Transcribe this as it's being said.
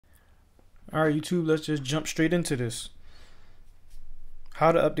Alright YouTube, let's just jump straight into this.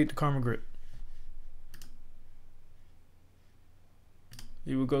 How to update the camera grip.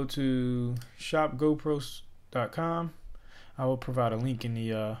 You will go to shopgopros.com. I will provide a link in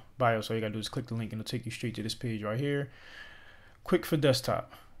the bio, so all you gotta do is click the link and it'll take you straight to this page right here. Quick for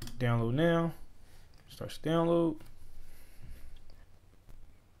desktop. Download now. Starts to download.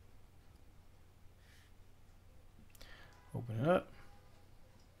 Open it up.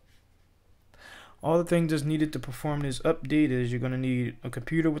 All the things that's needed to perform this update is you're going to need a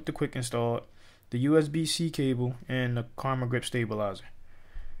computer with the quick installed, the USB-C cable, and the camera grip stabilizer.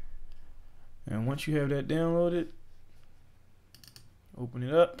 And once you have that downloaded, open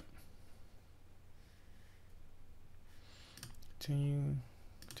it up. Continue,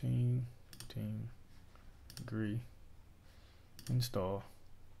 agree, install.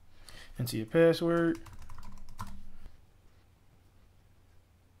 Enter your password.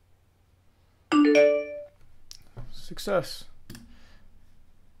 Success.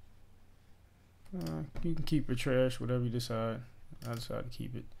 You can keep your trash, whatever you decide. I decide to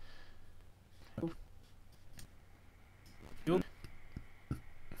keep it.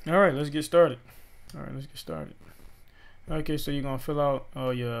 Alright, let's get started. Okay, so you're going to fill out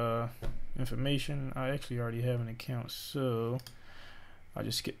all your information. I actually already have an account, so I'll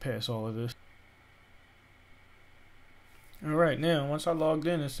just skip past all of this. Alright, now once I logged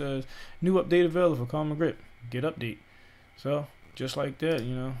in, it says new update available for camera grip. Get update. So just like that,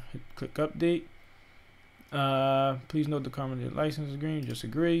 you know, click update. Please note the camera license is green. Just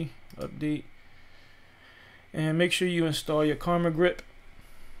agree. Update. And make sure you install your camera grip.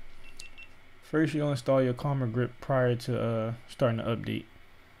 First, you'll install your camera grip prior to starting the update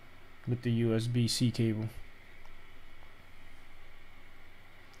with the USB-C cable.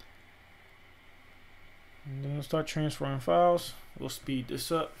 And then we'll start transferring files. We'll speed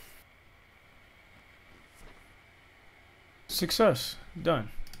this up. Success. Done.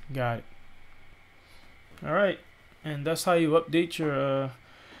 Got it. Alright. And that's how you update your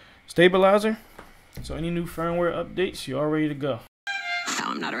stabilizer. So any new firmware updates, you're all ready to go. No,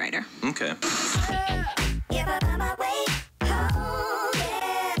 I'm not a writer. Okay.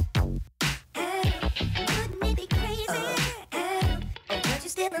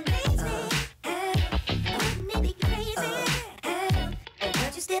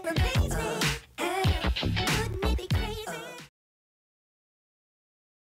 Still